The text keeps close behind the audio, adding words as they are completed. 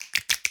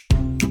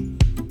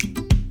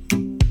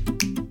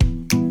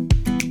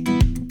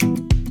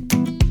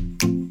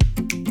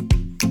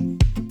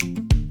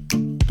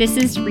This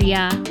is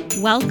Rhea.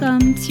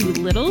 Welcome to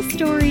Little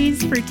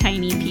Stories for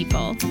Tiny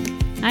People.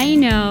 I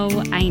know.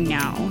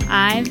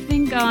 I've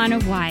been gone a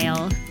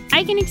while.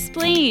 I can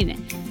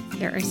explain.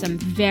 There are some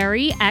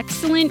very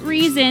excellent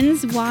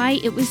reasons why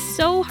it was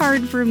so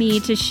hard for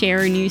me to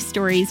share new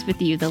stories with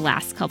you the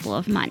last couple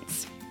of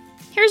months.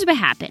 Here's what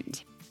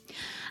happened.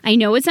 I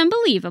know it's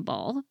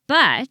unbelievable, but...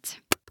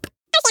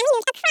 Our family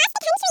moved across the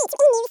country to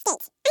a new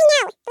state. I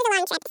know, it was a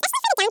long trip,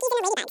 especially for the donkeys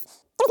and the ladybugs.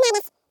 It was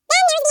madness.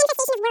 Then there was the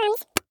infestation of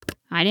worms.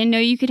 I didn't know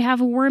you could have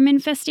a worm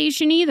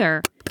infestation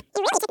either. It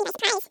really took me by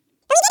surprise.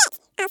 But we did it!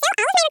 Also,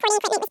 all of my recording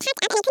equipment was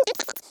packed up and I couldn't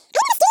access it.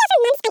 I was in the studio for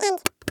months on end.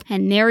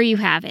 And there you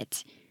have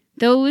it.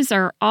 Those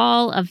are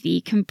all of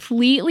the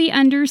completely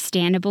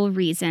understandable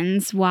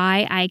reasons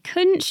why I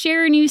couldn't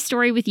share a new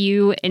story with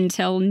you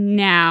until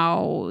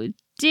now.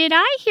 Did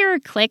I hear a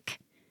click?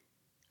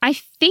 I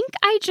think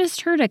I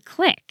just heard a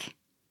click.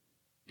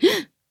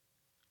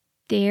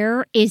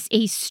 There is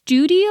a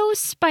studio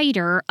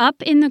spider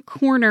up in the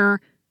corner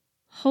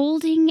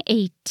holding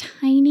a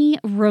tiny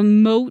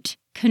remote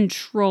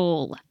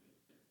control.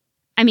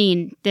 I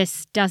mean,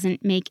 this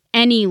doesn't make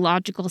any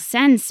logical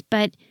sense,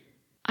 but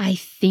I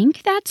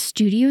think that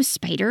studio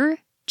spider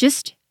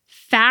just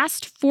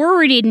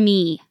fast-forwarded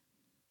me.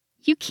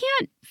 You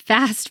can't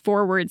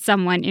fast-forward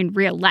someone in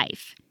real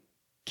life,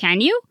 can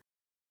you?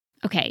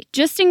 Okay,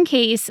 just in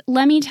case,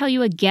 let me tell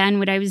you again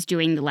what I was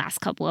doing the last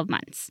couple of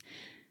months.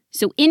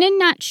 So in a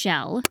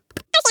nutshell...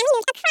 Our family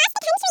moved across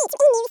the country to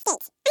a new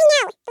state. I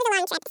know, it was a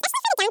long trip,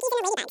 especially for the donkeys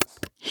and the ladybugs.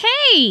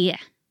 Hey!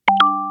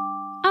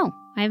 Oh,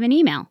 I have an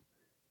email.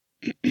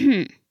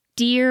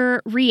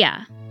 Dear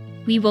Rhea,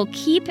 we will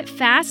keep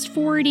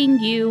fast-forwarding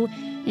you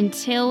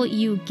until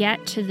you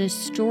get to the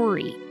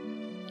story.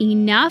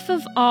 Enough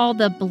of all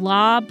the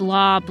blah,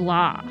 blah,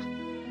 blah.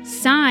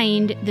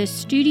 Signed, the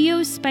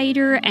Studio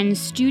Spider and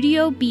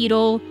Studio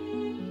Beetle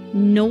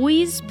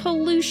Noise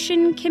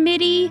Pollution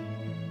Committee.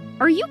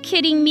 Are you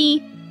kidding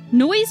me?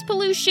 Noise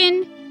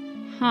pollution?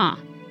 Huh.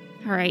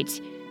 All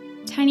right.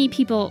 Tiny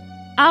people,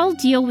 I'll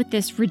deal with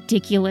this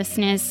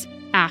ridiculousness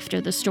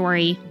after the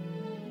story.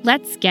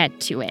 Let's get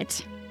to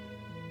it.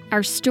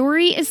 Our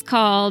story is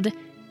called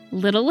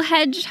Little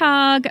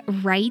Hedgehog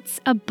Writes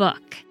a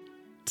Book.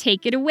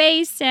 Take it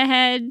away,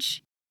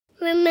 Sedge.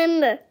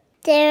 Remember,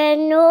 there are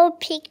no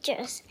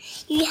pictures.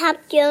 You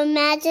have to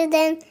imagine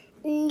them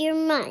in your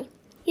mind.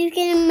 You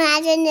can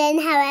imagine them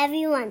however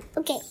you want.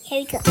 Okay,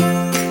 here we go.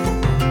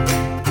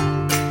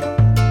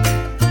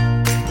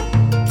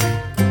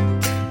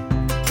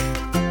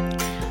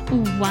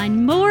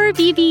 One more,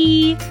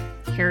 BB.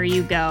 Here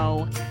you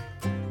go.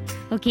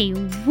 Okay,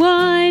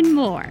 one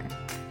more.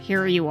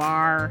 Here you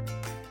are.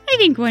 I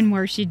think one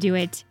more should do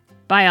it.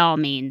 By all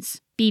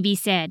means, BB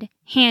said,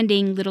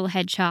 handing Little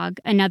Hedgehog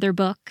another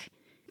book.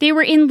 They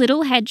were in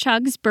Little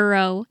Hedgehog's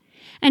burrow,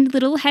 and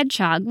Little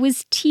Hedgehog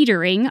was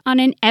teetering on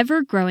an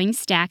ever-growing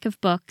stack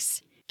of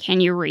books. Can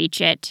you reach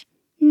it?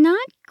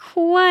 Not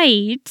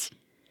quite.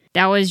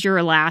 That was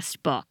your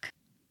last book,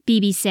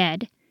 BB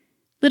said.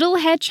 Little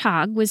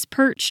Hedgehog was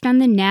perched on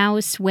the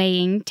now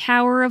swaying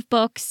tower of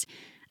books,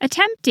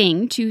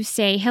 attempting to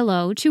say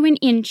hello to an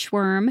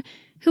inchworm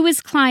who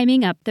was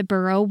climbing up the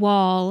burrow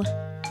wall.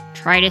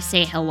 Try to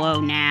say hello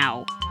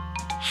now.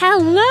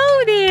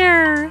 Hello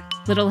there,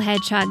 Little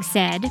Hedgehog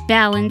said,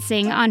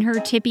 balancing on her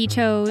tippy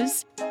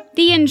toes.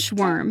 The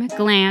inchworm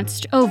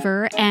glanced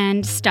over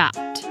and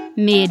stopped,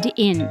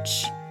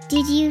 mid-inch.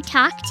 Did you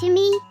talk to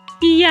me?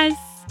 Yes.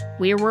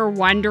 We were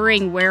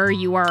wondering where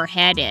you are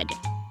headed.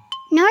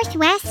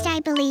 Northwest, I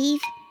believe.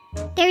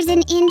 There's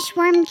an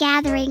inchworm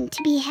gathering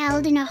to be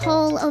held in a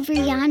hole over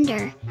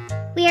yonder.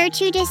 We are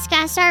to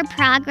discuss our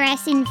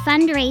progress in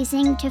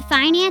fundraising to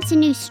finance a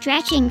new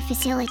stretching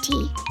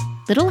facility.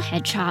 Little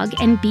Hedgehog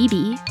and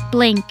BB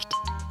blinked.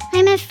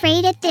 I'm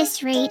afraid at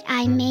this rate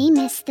I may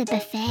miss the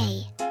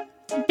buffet.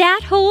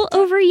 That hole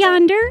over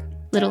yonder?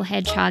 Little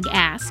Hedgehog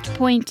asked,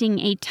 pointing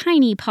a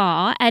tiny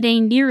paw at a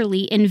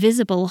nearly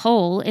invisible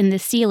hole in the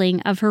ceiling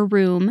of her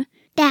room.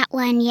 That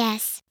one,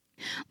 yes.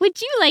 Would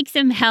you like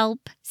some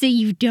help so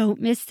you don't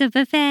miss the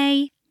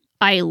buffet?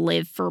 I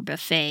live for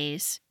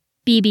buffets,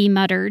 BB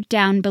muttered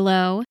down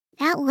below.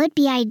 That would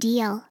be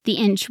ideal, the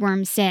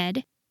inchworm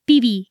said.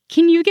 BB,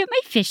 can you get my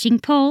fishing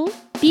pole?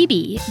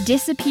 BB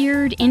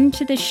disappeared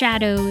into the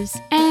shadows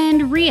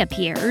and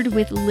reappeared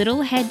with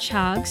Little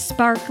Hedgehog's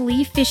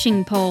sparkly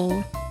fishing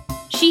pole.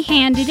 She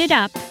handed it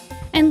up,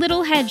 and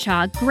Little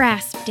Hedgehog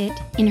grasped it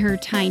in her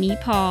tiny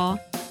paw.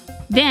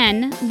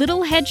 Then,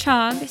 Little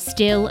Hedgehog,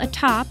 still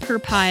atop her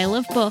pile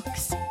of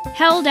books,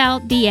 held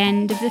out the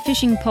end of the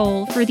fishing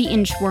pole for the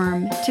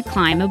inchworm to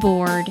climb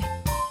aboard.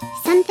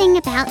 Something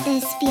about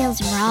this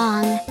feels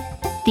wrong,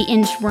 the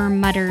inchworm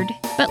muttered,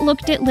 but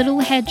looked at Little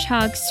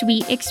Hedgehog's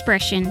sweet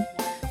expression,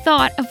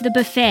 thought of the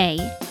buffet,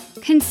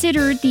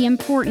 considered the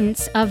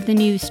importance of the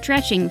new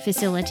stretching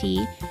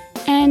facility,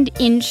 and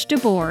inched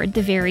aboard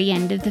the very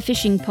end of the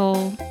fishing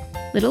pole.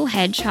 Little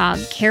Hedgehog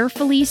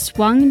carefully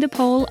swung the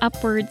pole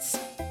upwards,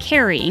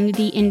 carrying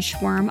the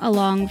inchworm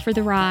along for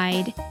the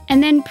ride,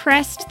 and then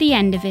pressed the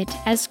end of it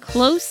as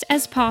close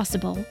as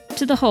possible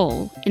to the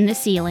hole in the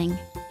ceiling.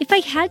 If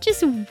I had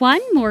just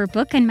one more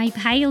book on my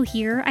pile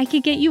here, I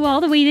could get you all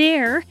the way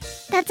there.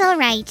 That's all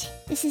right.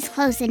 This is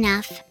close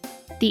enough,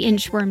 the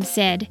inchworm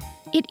said.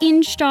 It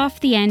inched off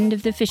the end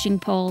of the fishing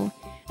pole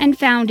and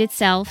found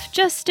itself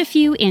just a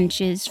few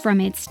inches from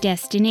its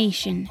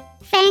destination.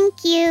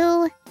 Thank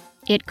you,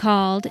 it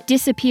called,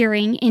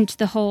 disappearing into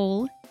the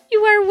hole. You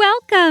are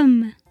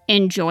welcome.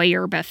 Enjoy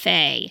your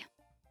buffet.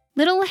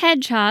 Little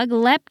Hedgehog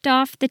leapt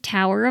off the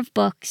tower of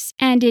books,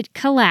 and it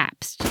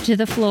collapsed to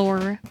the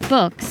floor,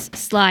 books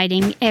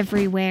sliding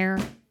everywhere.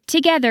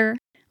 Together,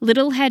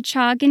 Little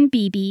Hedgehog and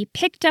Bibi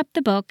picked up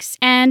the books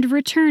and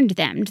returned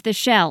them to the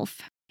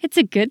shelf. It's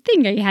a good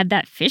thing I had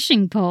that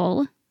fishing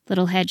pole,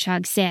 Little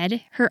Hedgehog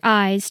said, her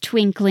eyes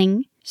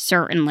twinkling.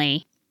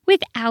 Certainly.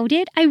 Without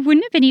it, I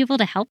wouldn't have been able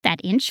to help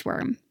that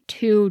inchworm.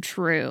 Too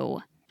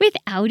true.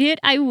 Without it,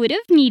 I would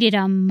have needed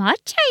a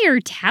much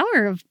higher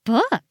tower of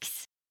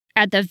books.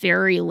 At the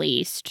very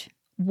least,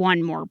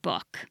 one more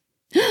book.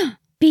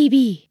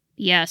 Bibi.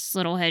 Yes,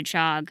 Little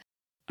Hedgehog.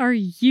 Are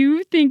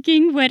you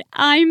thinking what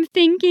I'm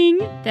thinking?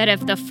 That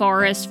if the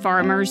forest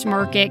farmers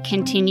market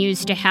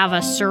continues to have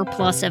a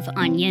surplus of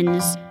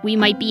onions, we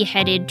might be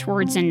headed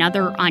towards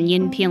another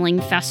onion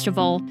peeling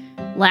festival,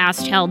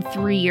 last held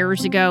 3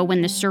 years ago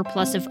when the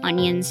surplus of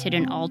onions hit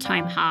an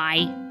all-time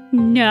high.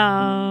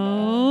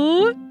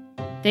 No.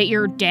 That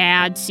your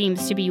dad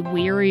seems to be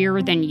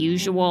wearier than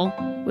usual,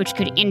 which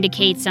could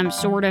indicate some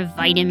sort of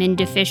vitamin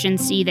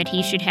deficiency that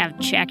he should have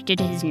checked at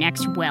his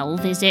next well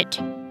visit.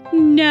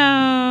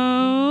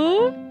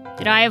 No.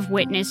 That I have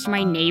witnessed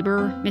my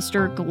neighbor,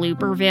 Mr.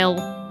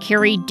 Glooperville,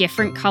 carry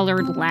different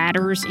colored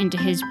ladders into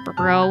his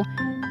burrow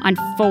on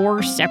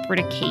 4 separate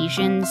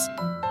occasions.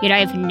 Yet I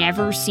have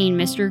never seen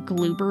Mr.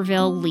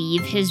 Glooperville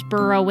leave his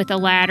burrow with a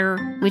ladder,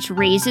 which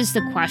raises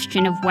the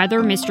question of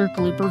whether Mr.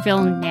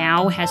 Glooperville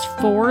now has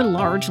 4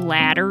 large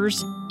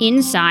ladders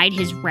inside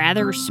his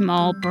rather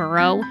small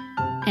burrow,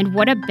 and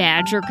what a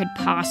badger could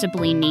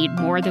possibly need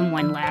more than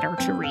 1 ladder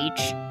to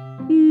reach.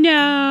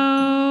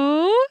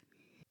 No.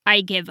 I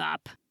give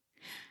up.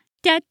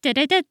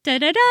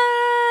 Da-da-da-da-da-da-da!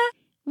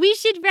 We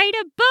should write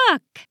a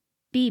book!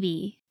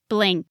 Bibi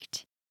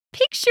blinked.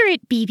 Picture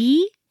it,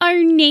 Bibi.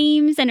 Our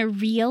names and a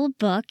real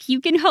book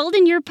you can hold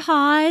in your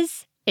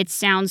paws. It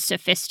sounds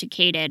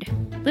sophisticated.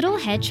 Little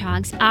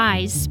Hedgehog's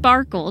eyes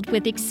sparkled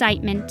with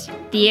excitement.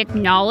 The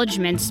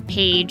acknowledgments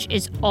page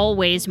is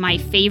always my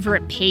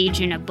favorite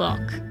page in a book.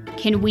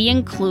 Can we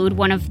include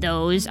one of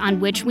those on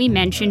which we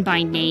mention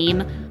by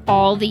name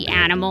all the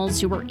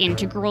animals who were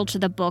integral to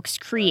the book's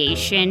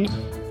creation,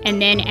 and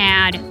then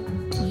add,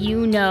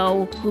 "You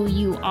know who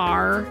you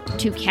are,"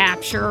 to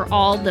capture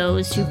all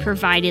those who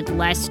provided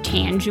less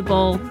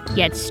tangible,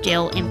 yet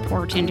still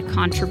important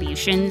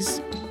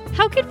contributions?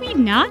 How could we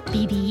not,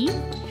 Bibi?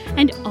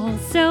 And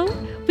also,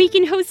 we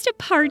can host a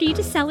party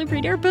to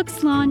celebrate our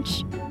book's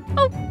launch.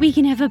 Oh, we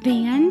can have a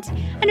band,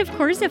 and of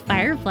course a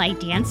firefly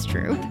dance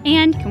troupe.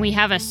 And can we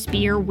have a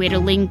spear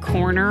whittling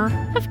corner?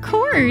 Of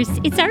course,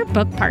 it's our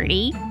book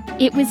party.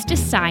 It was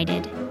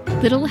decided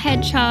Little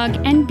Hedgehog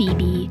and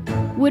Bibi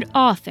would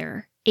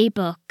author a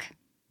book.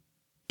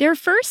 Their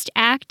first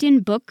act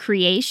in book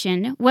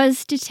creation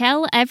was to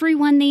tell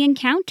everyone they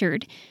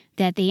encountered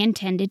that they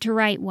intended to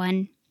write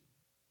one.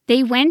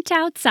 They went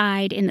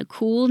outside in the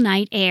cool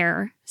night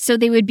air so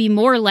they would be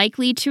more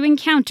likely to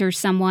encounter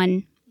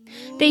someone.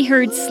 They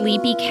heard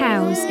sleepy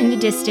cows in the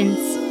distance.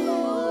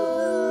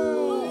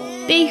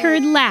 They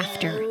heard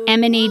laughter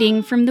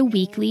emanating from the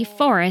weekly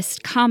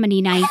forest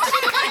comedy night.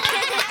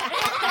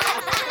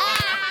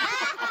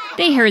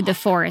 They heard the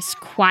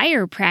forest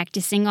choir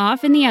practicing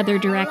off in the other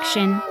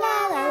direction.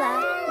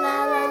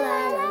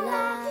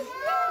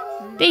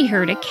 They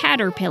heard a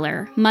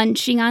caterpillar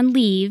munching on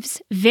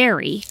leaves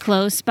very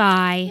close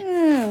by.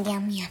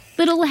 Yum, yum.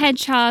 Little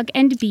Hedgehog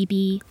and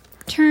Bibi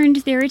turned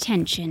their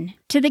attention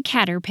to the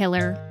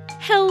caterpillar.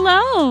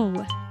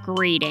 Hello!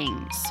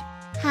 Greetings.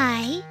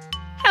 Hi.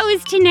 How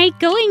is tonight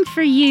going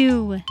for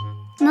you?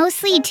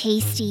 Mostly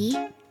tasty.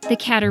 The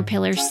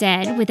caterpillar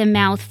said with a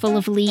mouthful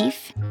of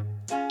leaf.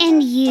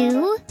 And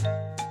you?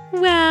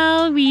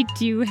 Well, we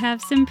do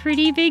have some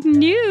pretty big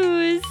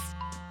news.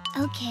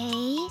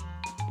 Okay.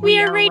 We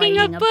are writing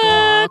a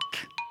book.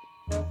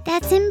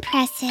 That's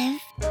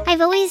impressive.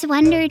 I've always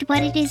wondered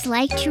what it is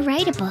like to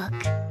write a book.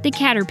 The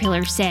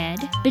caterpillar said,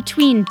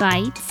 between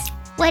bites.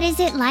 What is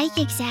it like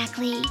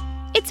exactly?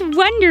 It's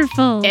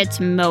wonderful. It's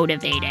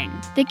motivating.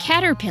 The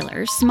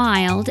caterpillar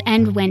smiled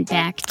and went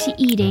back to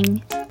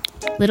eating.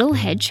 Little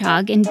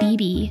Hedgehog and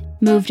Bibi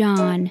moved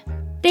on.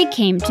 They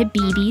came to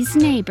Bibi's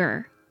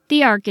neighbor,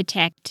 the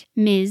architect,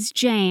 Ms.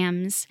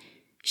 Jams.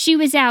 She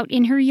was out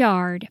in her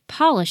yard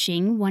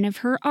polishing one of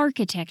her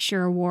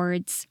architecture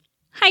awards.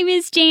 Hi,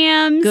 Ms.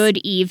 Jams. Good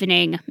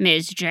evening,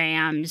 Ms.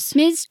 Jams.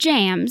 Ms.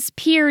 Jams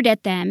peered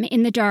at them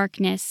in the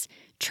darkness,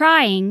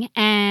 trying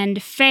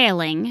and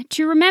failing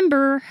to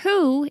remember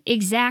who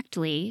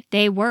exactly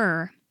they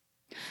were.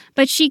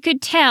 But she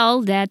could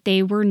tell that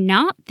they were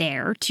not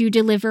there to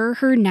deliver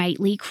her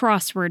nightly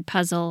crossword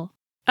puzzle.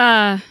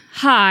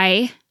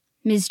 Hi,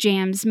 Ms.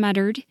 Jams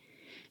muttered.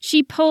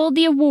 She pulled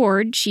the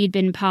award she'd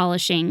been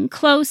polishing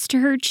close to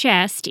her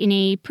chest in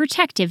a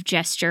protective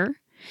gesture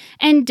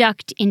and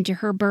ducked into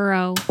her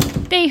burrow.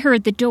 They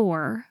heard the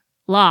door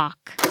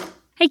lock.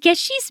 I guess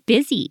she's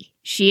busy.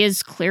 She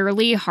is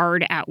clearly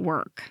hard at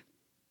work.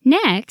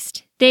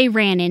 Next, they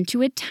ran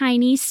into a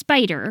tiny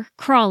spider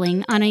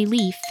crawling on a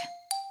leaf.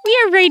 We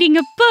are writing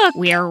a book.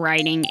 We are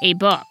writing a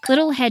book,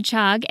 Little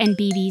Hedgehog and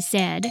BB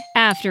said,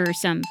 after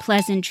some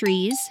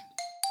pleasantries.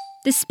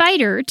 The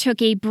spider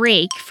took a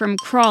break from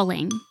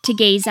crawling to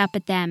gaze up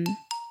at them.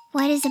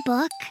 What is a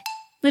book?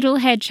 Little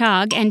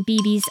Hedgehog and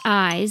BB's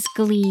eyes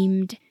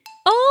gleamed.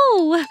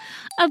 Oh,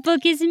 a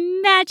book is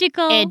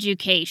magical.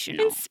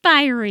 Educational.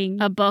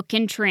 Inspiring. A book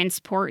can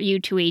transport you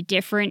to a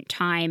different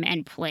time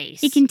and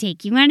place. It can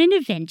take you on an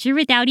adventure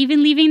without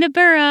even leaving the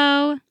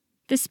burrow.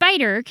 The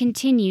spider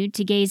continued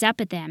to gaze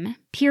up at them,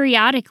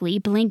 periodically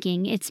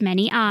blinking its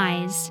many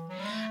eyes.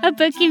 A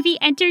book can be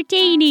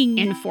entertaining,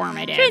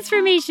 informative,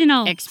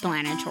 transformational,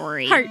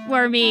 explanatory,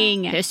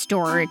 heartwarming,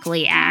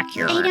 historically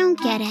accurate. I don't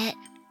get it,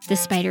 the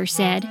spider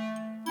said.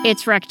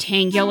 It's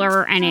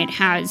rectangular and it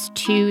has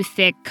 2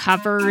 thick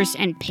covers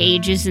and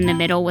pages in the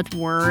middle with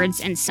words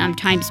and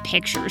sometimes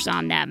pictures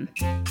on them.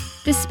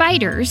 The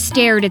spider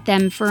stared at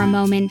them for a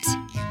moment.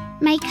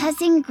 My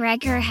cousin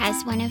Gregor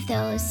has one of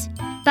those.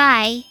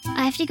 Bye.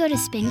 I have to go to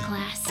spin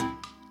class.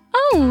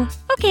 Oh,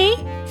 okay.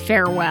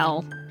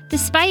 Farewell. The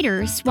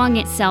spider swung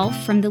itself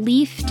from the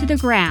leaf to the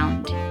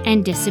ground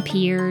and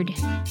disappeared.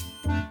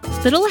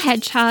 Little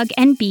Hedgehog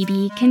and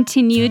BB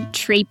continued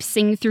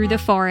traipsing through the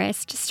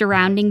forest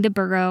surrounding the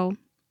burrow.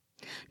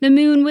 The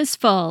moon was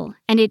full,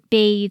 and it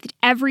bathed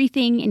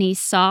everything in a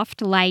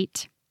soft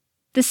light.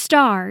 The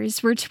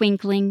stars were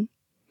twinkling.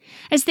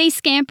 As they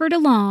scampered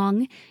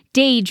along,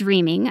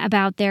 daydreaming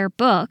about their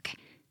book,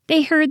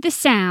 they heard the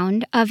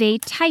sound of a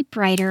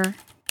typewriter.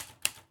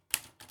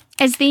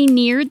 As they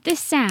neared the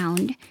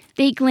sound,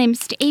 they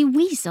glimpsed a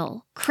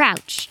weasel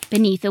crouched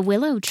beneath a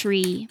willow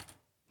tree.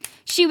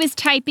 She was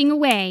typing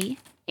away,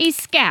 a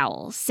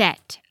scowl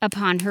set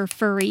upon her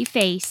furry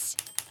face.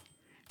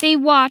 They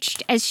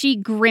watched as she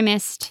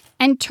grimaced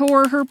and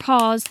tore her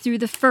paws through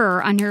the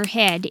fur on her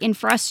head in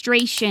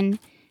frustration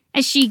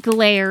as she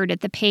glared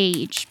at the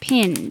page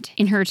pinned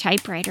in her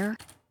typewriter.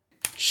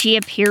 She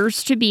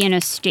appears to be in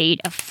a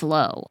state of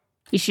flow.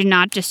 We should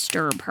not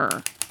disturb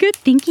her. Good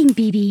thinking,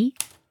 BB.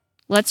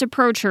 Let's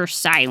approach her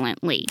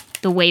silently,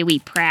 the way we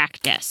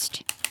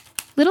practiced.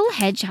 Little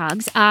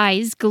Hedgehog's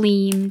eyes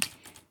gleamed.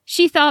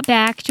 She thought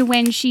back to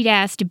when she'd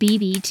asked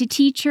BB to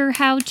teach her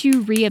how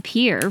to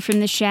reappear from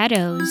the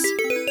shadows.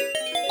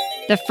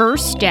 The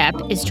first step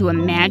is to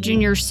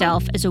imagine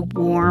yourself as a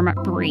warm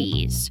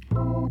breeze.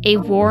 A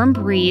warm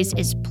breeze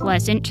is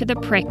pleasant to the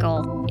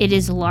prickle. It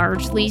is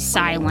largely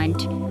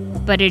silent,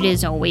 but it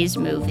is always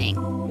moving.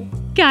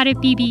 Got it,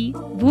 BB.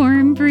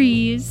 Warm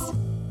breeze.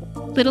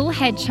 Little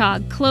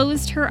Hedgehog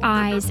closed her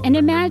eyes and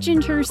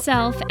imagined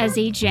herself as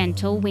a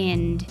gentle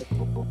wind.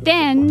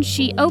 Then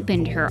she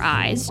opened her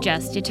eyes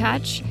just a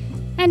touch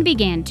and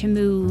began to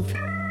move.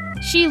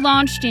 She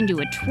launched into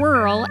a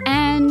twirl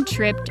and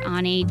tripped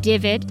on a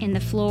divot in the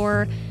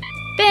floor,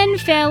 then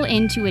fell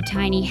into a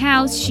tiny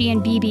house she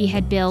and BB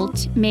had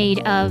built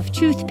made of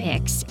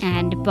toothpicks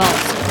and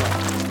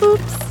balsa.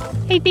 Oops,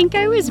 I think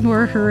I was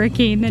more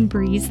hurricane than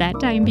breeze that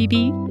time,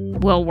 BB.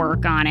 We'll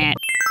work on it.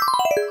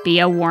 Be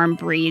a warm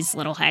breeze,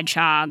 Little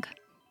Hedgehog.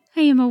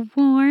 I am a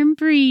warm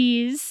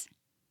breeze.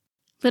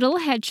 Little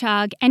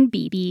Hedgehog and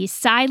BB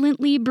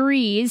silently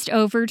breezed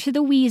over to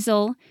the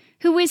weasel,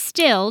 who was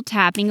still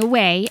tapping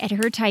away at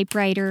her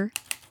typewriter.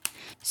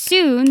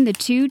 Soon, the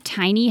 2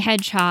 tiny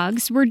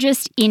hedgehogs were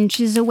just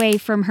inches away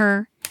from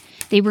her.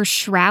 They were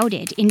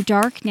shrouded in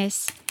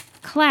darkness.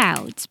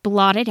 Clouds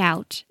blotted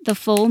out the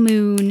full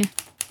moon.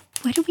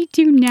 What do we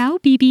do now,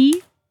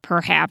 BB?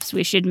 Perhaps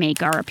we should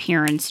make our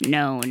appearance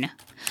known.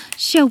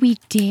 Shall we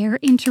dare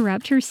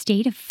interrupt her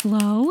state of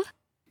flow?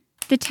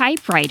 The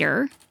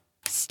typewriter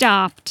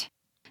stopped.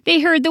 They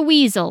heard the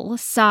weasel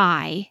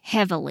sigh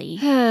heavily.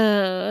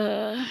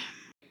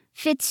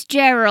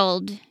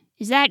 Fitzgerald,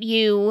 is that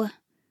you?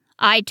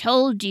 I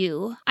told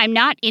you, I'm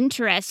not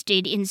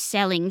interested in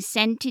selling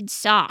scented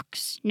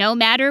socks, no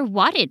matter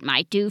what it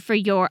might do for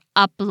your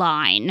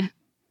upline.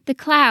 The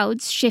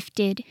clouds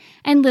shifted,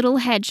 and Little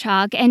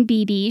Hedgehog and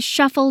BB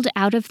shuffled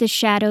out of the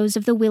shadows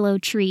of the willow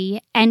tree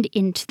and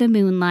into the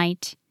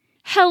moonlight.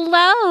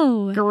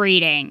 Hello!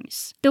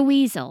 Greetings. The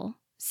weasel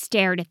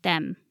stared at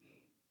them.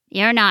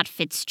 You're not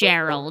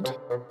Fitzgerald.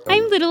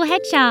 I'm Little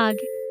Hedgehog.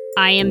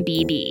 I am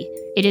BB.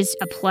 It is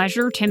a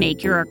pleasure to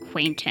make your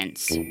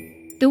acquaintance.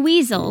 The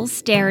weasel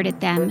stared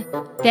at them,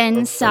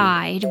 then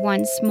sighed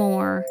once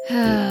more.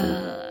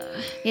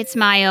 It's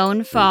my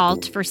own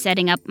fault for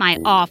setting up my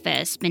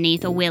office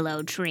beneath a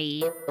willow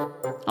tree.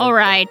 All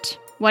right,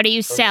 what are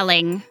you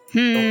selling?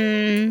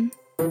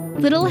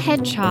 Little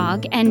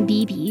Hedgehog and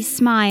BB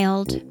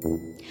smiled.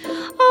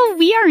 Oh,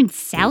 we aren't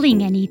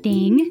selling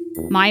anything.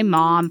 My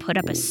mom put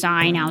up a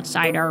sign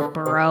outside our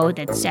burrow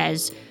that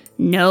says,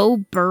 "No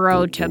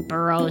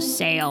burrow-to-burrow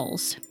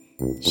sales."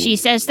 She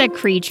says that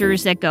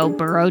creatures that go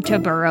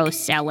burrow-to-burrow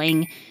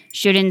selling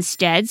should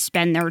instead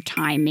spend their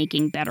time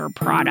making better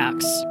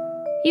products.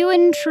 "You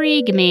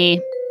intrigue me,"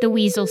 the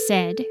weasel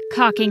said,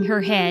 cocking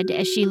her head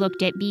as she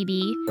looked at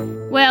Bibi.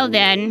 "Well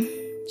then,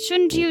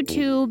 shouldn't you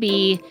two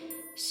be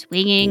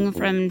swinging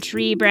from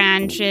tree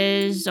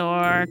branches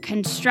or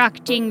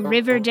constructing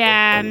river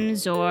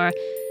dams or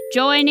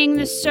joining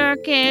the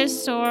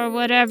circus or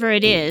whatever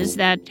it is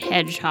that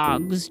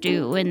hedgehogs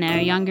do in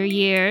their younger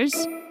years?"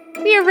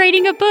 We are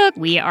writing a book.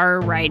 We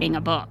are writing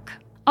a book.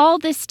 All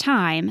this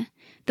time,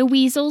 the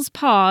weasel's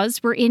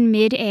paws were in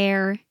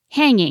mid-air,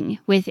 hanging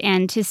with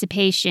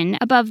anticipation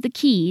above the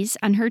keys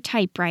on her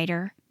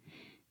typewriter.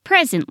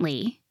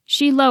 Presently,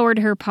 she lowered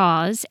her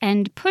paws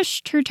and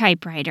pushed her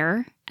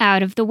typewriter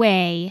out of the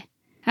way.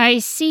 "I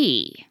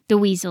see," the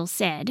weasel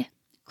said,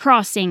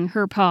 crossing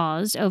her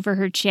paws over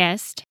her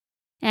chest.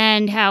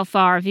 "And how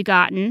far have you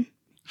gotten?"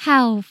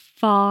 How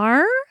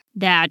far?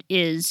 That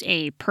is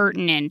a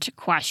pertinent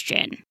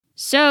question.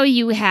 "So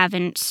you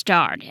haven't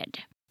started,"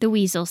 the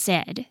weasel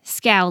said,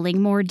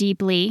 scowling more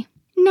deeply.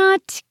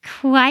 Not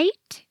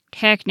quite.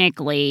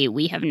 "Technically,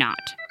 we have not."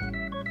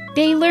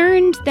 They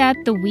learned that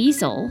the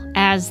weasel,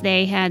 as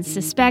they had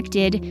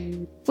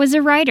suspected, was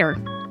a writer.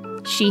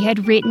 She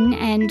had written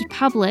and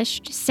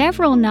published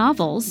several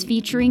novels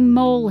featuring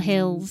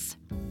molehills.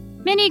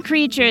 "Many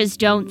creatures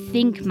don't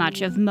think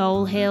much of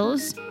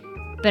molehills,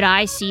 but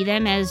I see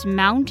them as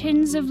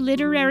mountains of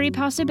literary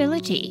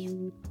possibility."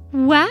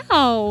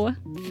 Wow.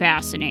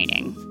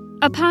 Fascinating.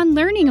 Upon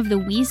learning of the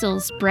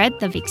weasel's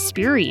breadth of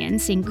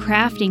experience in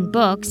crafting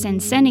books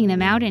and sending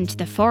them out into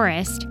the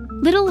forest,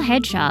 Little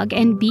Hedgehog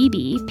and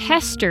Bibi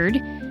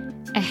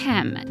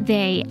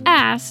they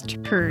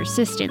asked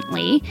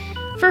persistently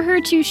for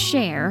her to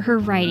share her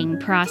writing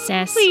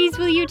process. Please,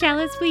 will you tell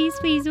us? Please,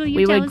 will you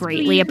We tell us? would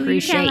greatly Please, will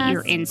you tell appreciate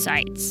your us?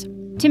 insights.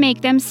 To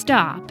make them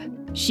stop,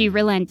 she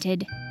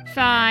relented.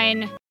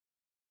 "Fine.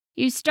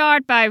 You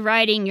start by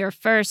writing your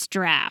first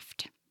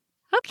draft."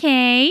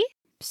 Okay.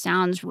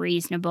 "Sounds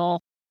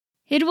reasonable."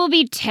 "It will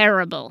be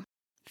terrible.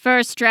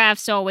 First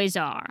drafts always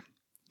are.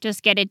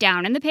 Just get it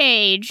down on the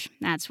page.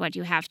 That's what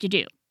you have to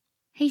do."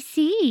 I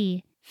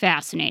see.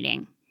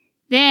 "Fascinating.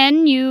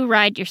 Then you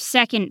write your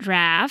second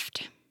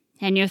draft,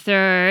 and your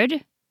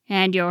third,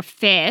 and your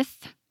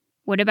fifth.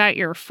 What about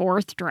your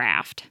fourth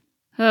draft?"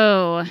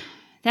 "Oh,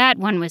 that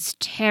one was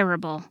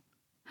terrible.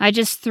 I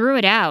just threw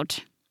it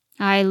out.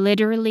 I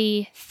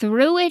literally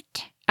threw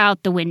it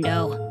out the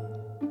window."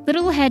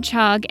 Little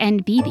Hedgehog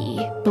and Bibi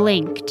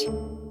blinked.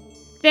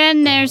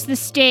 "Then there's the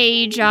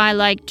stage I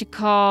like to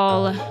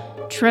call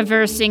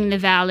traversing the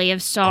Valley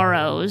of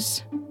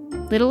Sorrows."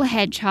 Little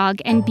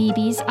Hedgehog and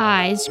Bibi's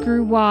eyes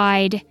grew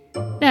wide.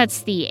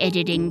 "That's the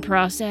editing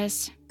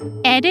process."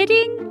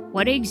 Editing?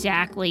 "What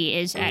exactly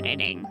is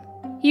editing?"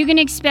 "You can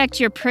expect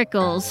your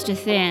prickles to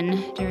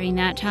thin during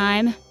that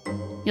time.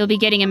 You'll be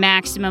getting a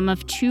maximum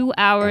of 2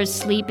 hours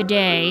sleep a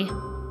day.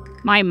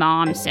 My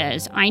mom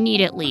says I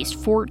need at least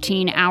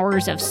 14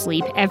 hours of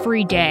sleep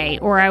every day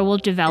or I will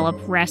develop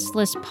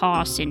restless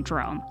paw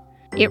syndrome.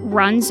 It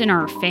runs in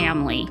our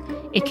family.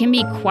 It can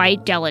be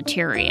quite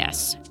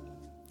deleterious."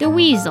 The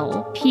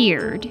weasel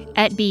peered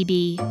at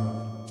Bibi.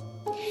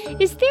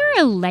 Is there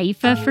a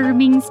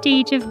life-affirming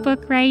stage of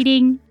book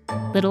writing?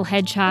 Little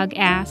Hedgehog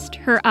asked,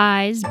 her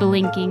eyes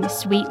blinking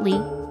sweetly.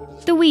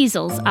 The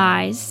weasel's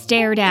eyes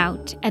stared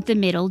out at the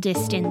middle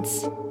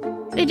distance.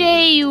 "The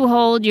day you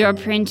hold your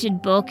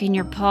printed book in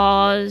your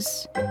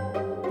paws,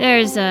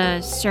 there's a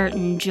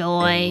certain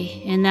joy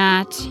in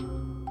that."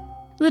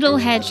 Little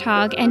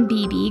Hedgehog and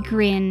Bibi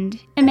grinned,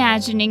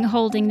 imagining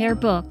holding their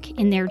book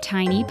in their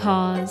tiny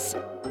paws.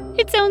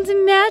 It sounds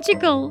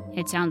magical.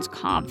 It sounds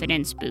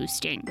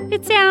confidence-boosting.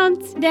 It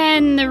sounds...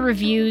 Then the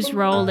reviews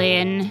roll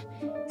in.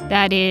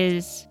 That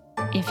is,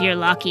 if you're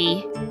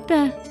lucky.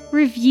 The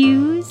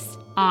reviews?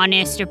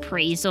 Honest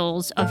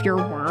appraisals of your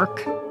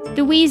work.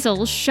 The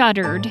weasel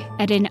shuddered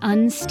at an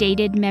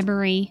unstated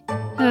memory.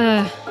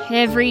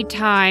 Every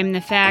time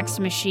the fax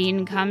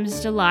machine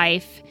comes to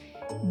life,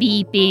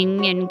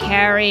 beeping and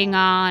carrying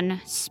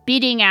on,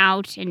 spitting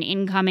out an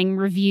incoming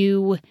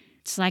review,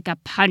 it's like a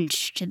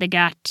punch to the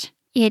gut.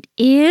 It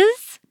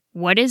is?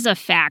 What is a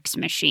fax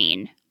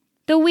machine?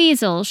 The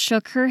weasel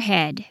shook her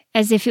head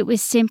as if it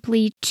was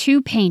simply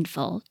too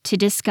painful to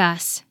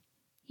discuss.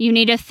 You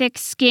need a thick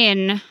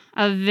skin,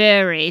 a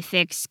very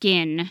thick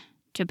skin,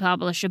 to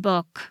publish a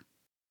book.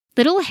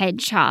 Little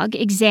Hedgehog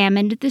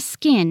examined the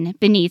skin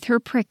beneath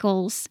her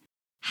prickles.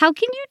 How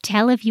can you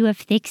tell if you have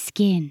thick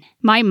skin?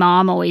 My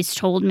mom always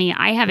told me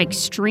I have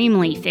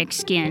extremely thick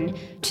skin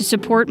to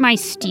support my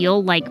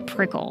steel-like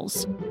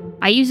prickles.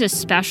 I use a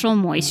special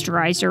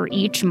moisturizer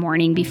each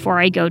morning before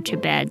I go to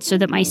bed so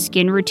that my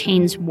skin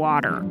retains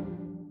water.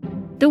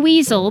 The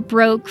weasel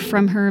broke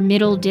from her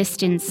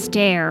middle-distance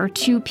stare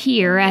to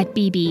peer at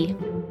Bibi.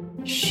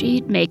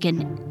 She'd make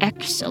an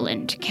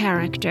excellent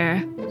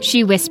character,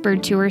 she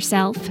whispered to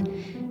herself.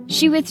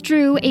 She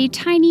withdrew a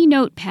tiny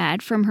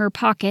notepad from her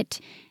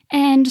pocket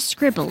and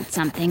scribbled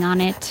something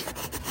on it.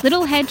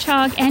 Little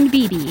Hedgehog and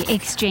Bibi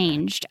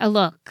exchanged a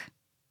look.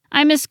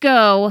 "I must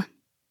go,"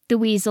 the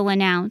weasel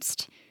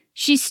announced.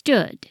 She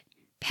stood,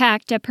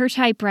 packed up her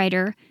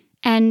typewriter,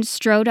 and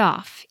strode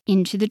off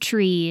into the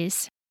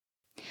trees.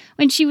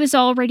 When she was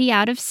already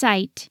out of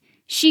sight,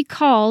 she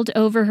called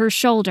over her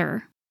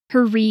shoulder,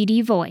 her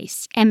reedy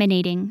voice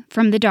emanating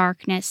from the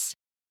darkness.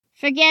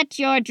 "Forget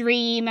your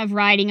dream of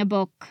writing a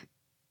book.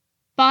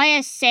 Buy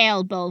a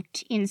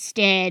sailboat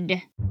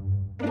instead."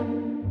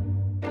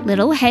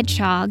 Little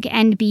Hedgehog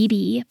and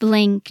Bibi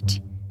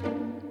blinked.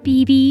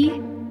 Bibi,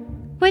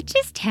 what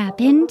just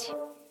happened?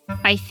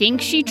 "I think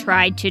she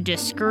tried to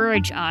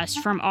discourage us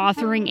from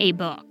authoring a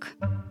book."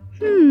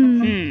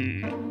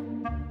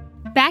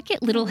 Back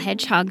at Little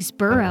Hedgehog's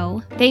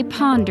burrow, they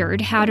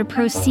pondered how to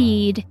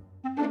proceed.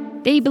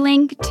 They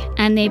blinked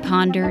and they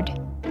pondered.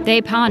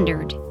 They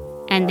pondered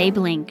and they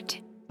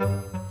blinked.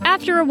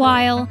 After a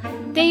while,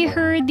 they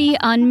heard the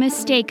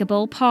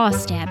unmistakable paw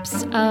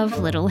steps of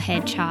Little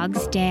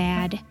Hedgehog's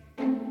dad.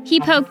 He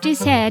poked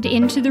his head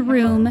into the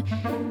room,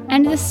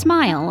 and the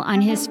smile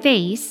on his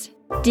face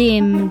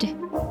dimmed.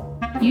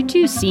 "You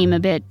two seem a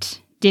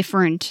bit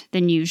different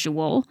than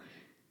usual.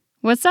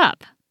 What's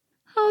up?"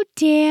 Oh,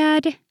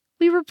 Dad,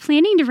 we were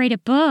planning to write a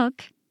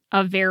book.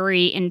 "A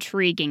very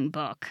intriguing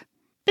book."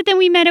 But then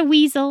we met a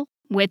weasel,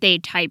 "With a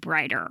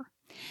typewriter."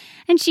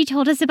 and she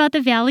told us about the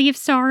Valley of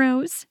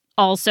Sorrows.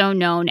 Also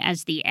known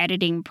as the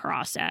editing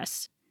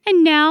process.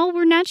 And now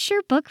we're not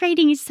sure book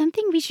writing is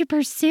something we should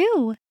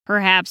pursue.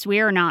 Perhaps we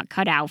are not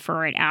cut out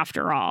for it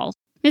after all.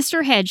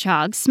 Mr.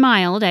 Hedgehog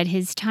smiled at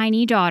his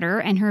tiny daughter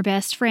and her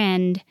best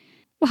friend.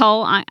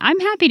 "Well, I'm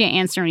happy to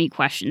answer any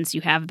questions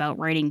you have about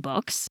writing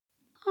books."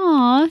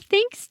 Aw,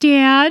 thanks,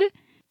 Dad.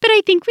 But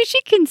I think we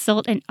should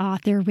consult an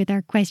author with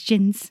our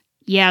questions.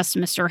 "Yes,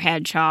 Mr.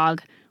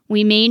 Hedgehog.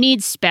 We may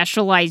need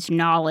specialized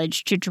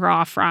knowledge to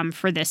draw from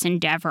for this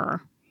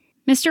endeavor."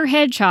 Mr.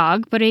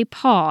 Hedgehog put a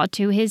paw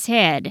to his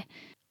head.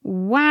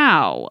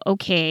 "Wow,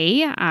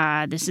 okay,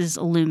 this is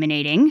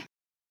illuminating."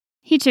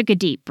 He took a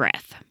deep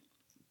breath.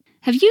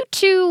 "Have you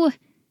two,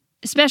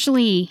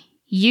 especially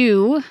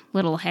you,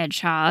 Little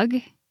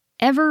Hedgehog,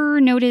 ever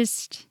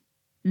noticed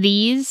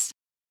these?"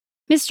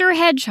 Mr.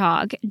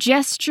 Hedgehog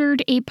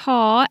gestured a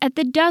paw at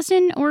the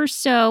dozen or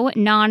so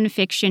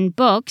nonfiction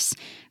books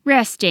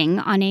resting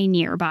on a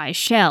nearby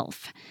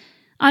shelf.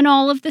 On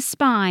all of the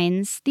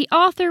spines, the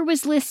author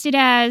was listed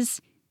as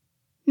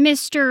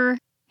Mr.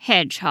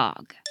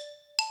 Hedgehog.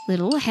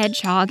 Little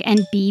Hedgehog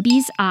and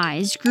Bibi's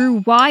eyes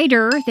grew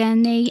wider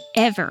than they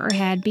ever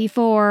had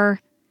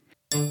before.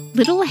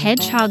 Little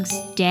Hedgehog's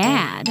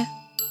dad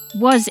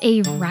was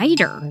a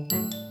writer.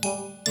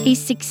 A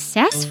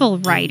successful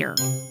writer.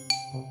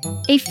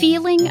 A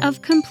feeling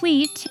of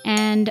complete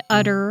and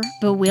utter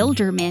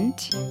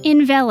bewilderment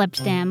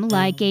enveloped them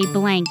like a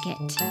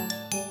blanket.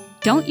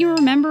 "Don't you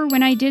remember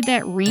when I did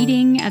that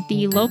reading at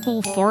the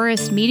local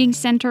forest meeting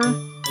center?"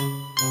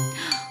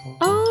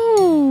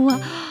 Oh,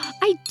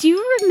 I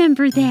do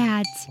remember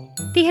that.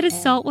 They had a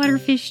saltwater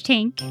fish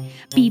tank.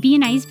 Bibi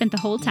and I spent the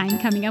whole time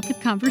coming up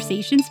with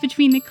conversations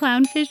between the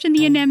clownfish and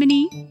the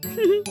anemone.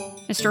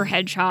 Mr.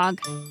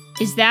 Hedgehog,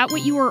 is that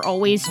what you were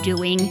always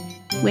doing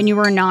when you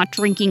were not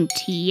drinking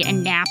tea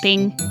and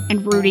napping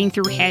and rooting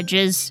through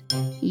hedges?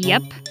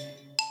 Yep.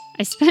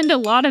 I spend a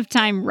lot of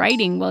time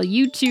writing while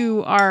you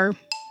two are,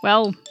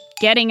 well,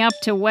 getting up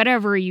to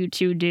whatever you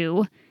two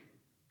do.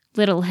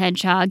 Little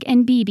Hedgehog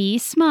and Bibi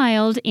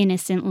smiled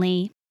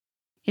innocently.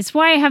 It's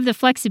why I have the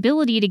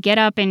flexibility to get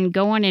up and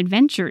go on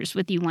adventures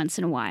with you once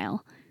in a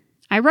while.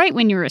 I write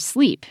when you're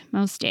asleep,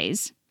 most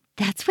days.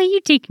 That's why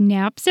you take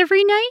naps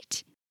every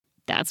night?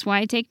 That's why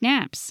I take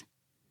naps.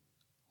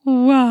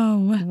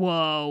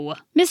 Whoa.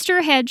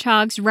 Mr.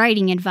 Hedgehog's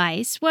writing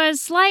advice was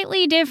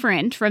slightly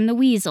different from the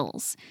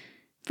weasel's.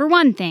 For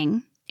one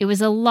thing, it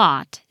was a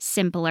lot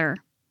simpler.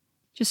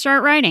 "Just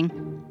start writing,"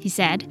 he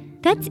said.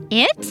 That's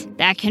it?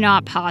 "That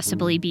cannot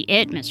possibly be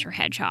it, Mr.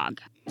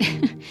 Hedgehog."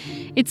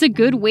 "It's a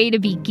good way to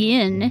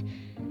begin.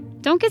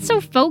 Don't get so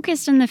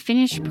focused on the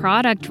finished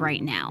product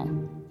right now.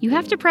 You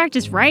have to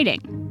practice writing.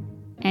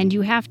 And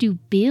you have to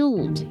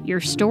build your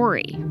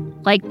story.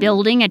 Like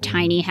building a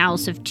tiny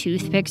house of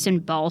toothpicks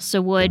and balsa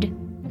wood.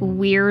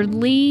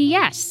 Weirdly,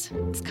 yes,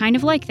 it's kind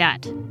of like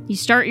that. You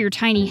start your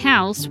tiny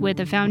house with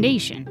a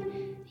foundation.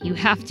 You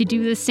have to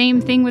do the same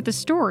thing with a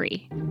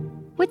story."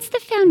 What's the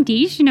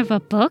foundation of a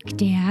book,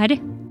 Dad?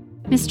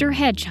 Mr.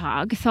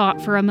 Hedgehog thought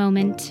for a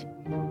moment.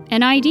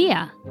 An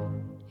idea.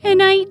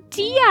 An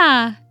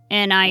idea!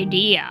 An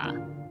idea.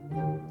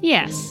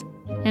 Yes,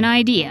 an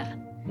idea.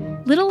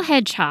 Little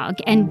Hedgehog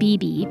and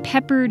Bibi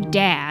peppered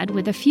Dad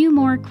with a few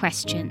more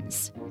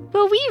questions.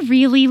 Will we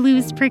really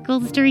lose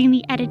prickles during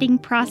the editing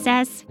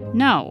process?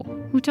 No.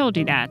 Who told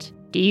you that?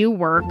 Do you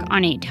work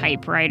on a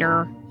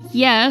typewriter?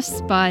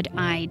 Yes, but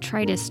I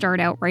try to start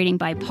out writing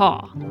by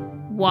paw.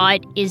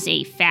 What is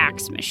a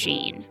fax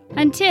machine?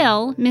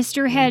 Until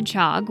Mr.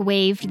 Hedgehog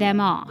waved them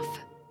off.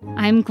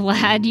 I'm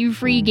glad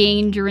you've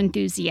regained your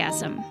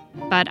enthusiasm.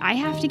 but I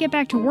have to get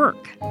back to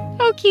work.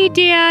 Okay,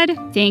 Dad.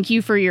 Thank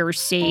you for your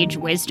sage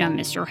wisdom,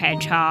 Mr.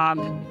 Hedgehog.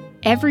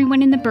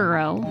 Everyone in the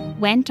burrow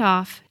went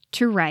off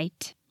to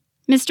write.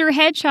 Mr.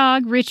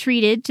 Hedgehog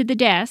retreated to the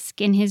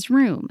desk in his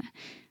room.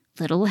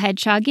 Little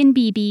Hedgehog and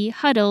Bibi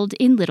huddled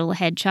in Little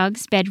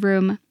Hedgehog's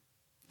bedroom.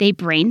 They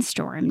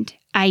brainstormed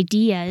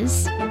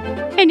ideas.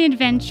 An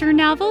adventure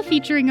novel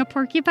featuring a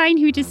porcupine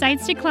who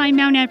decides to climb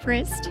Mount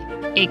Everest.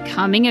 A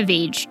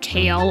coming-of-age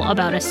tale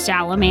about a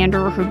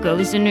salamander who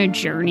goes on a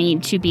journey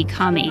to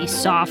become a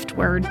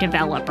software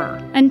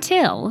developer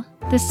until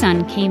the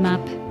sun came up.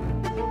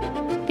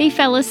 They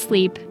fell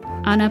asleep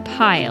on a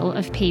pile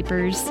of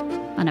papers,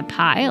 on a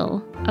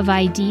pile of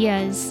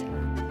ideas.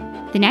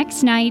 The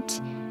next night,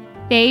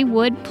 they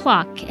would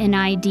pluck an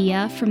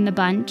idea from the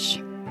bunch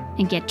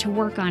and get to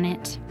work on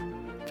it.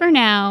 For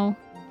now,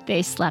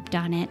 they slept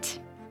on it.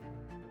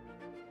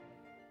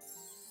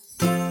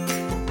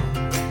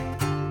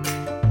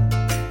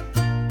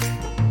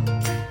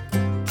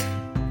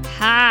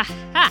 Ha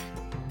ha!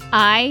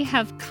 I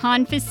have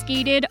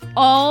confiscated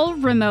all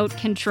remote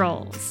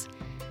controls.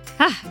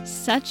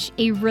 Such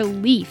a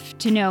relief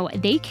to know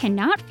they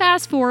cannot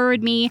fast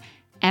forward me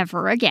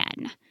ever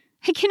again.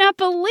 I cannot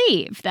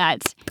believe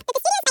that. But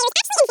the studio spiders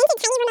actually invented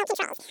tiny remote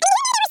controls. I mean,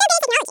 even though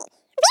they were so bad at technology, where did they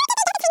get the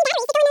tiny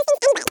batteries to go in those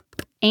things anyway?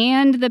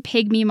 And the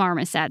pygmy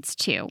marmosets,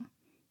 too.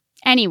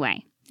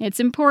 Anyway, it's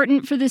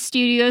important for the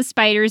studio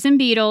spiders and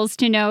beetles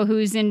to know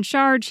who's in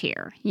charge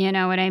here. You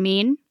know what I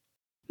mean?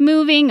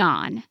 Moving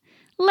on.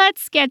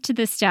 Let's get to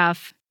the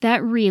stuff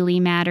that really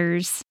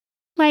matters,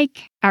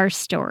 like our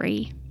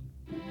story.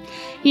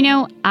 You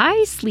know,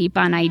 I sleep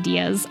on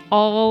ideas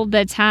all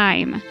the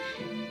time.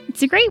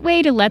 It's a great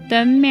way to let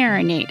them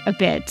marinate a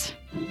bit.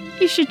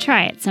 You should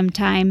try it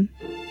sometime.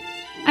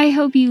 I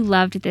hope you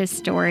loved this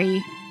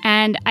story,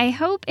 and I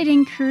hope it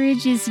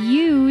encourages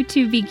you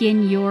to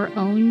begin your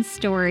own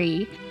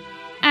story.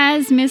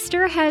 As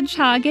Mr.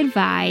 Hedgehog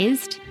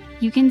advised,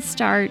 you can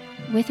start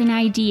with an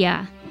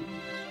idea.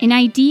 An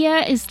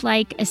idea is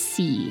like a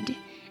seed,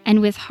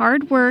 and with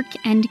hard work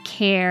and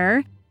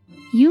care,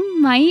 you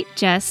might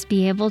just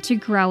be able to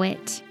grow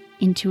it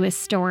into a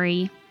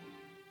story.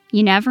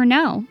 You never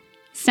know.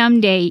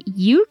 Someday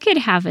you could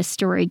have a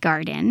story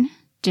garden,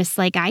 just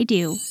like I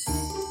do.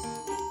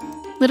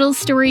 Little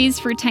Stories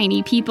for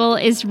Tiny People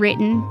is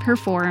written,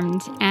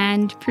 performed,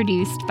 and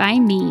produced by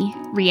me,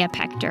 Rhea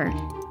Pector.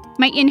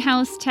 My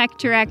in-house tech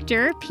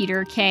director,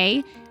 Peter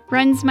Kay,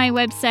 runs my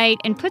website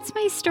and puts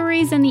my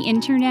stories on the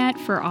internet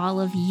for all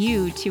of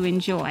you to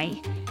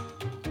enjoy.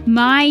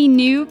 My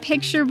new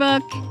picture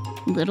book,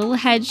 Little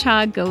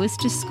Hedgehog Goes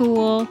to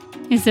School,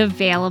 is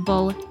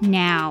available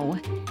now.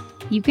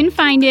 You can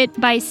find it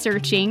by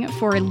searching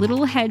for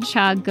Little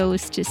Hedgehog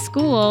Goes to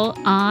School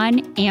on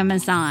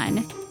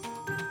Amazon.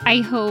 I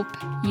hope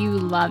you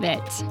love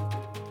it.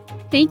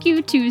 Thank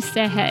you to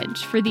Sahej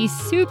for the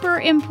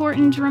super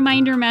important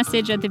reminder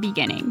message at the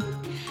beginning.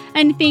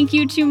 And thank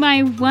you to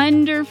my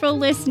wonderful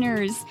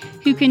listeners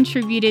who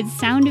contributed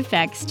sound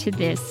effects to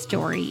this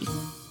story.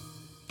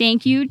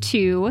 Thank you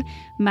to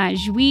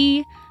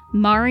Majwi,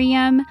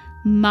 Mariam,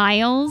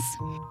 Miles,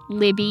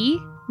 Libby,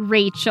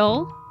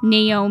 Rachel,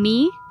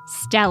 Naomi,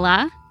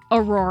 Stella,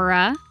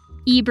 Aurora,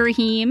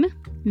 Ibrahim,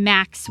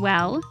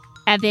 Maxwell,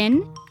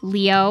 Evan,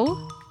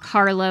 Leo,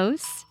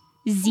 Carlos,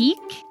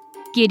 Zeke,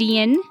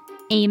 Gideon,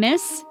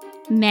 Amos,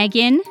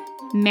 Megan,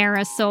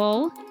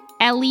 Marisol,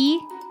 Ellie,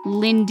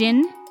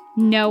 Lyndon,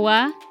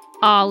 Noah,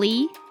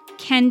 Ollie,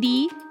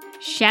 Kendi,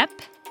 Shep,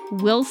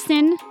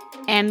 Wilson,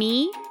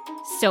 Emmy,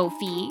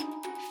 Sophie,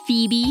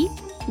 Phoebe,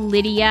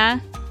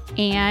 Lydia,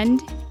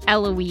 and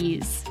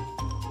Eloise.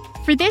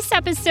 For this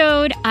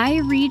episode, I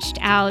reached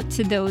out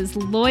to those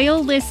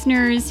loyal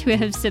listeners who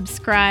have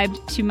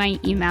subscribed to my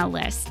email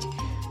list.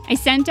 I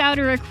sent out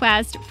a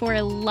request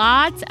for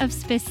lots of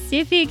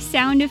specific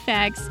sound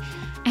effects,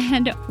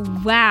 and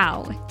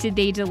wow, did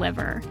they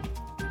deliver.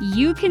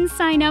 You can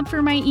sign up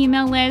for my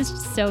email list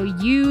so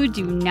you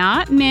do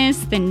not miss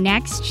the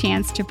next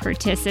chance to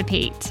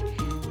participate.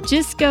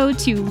 Just go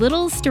to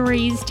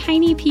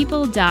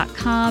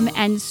littlestoriestinypeople.com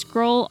and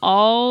scroll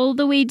all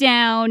the way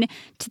down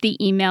to the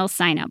email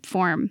sign-up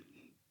form.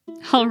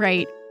 All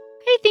right,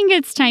 I think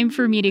it's time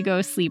for me to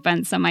go sleep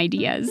on some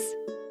ideas.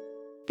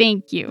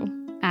 Thank you,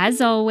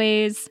 as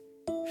always,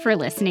 for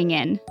listening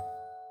in.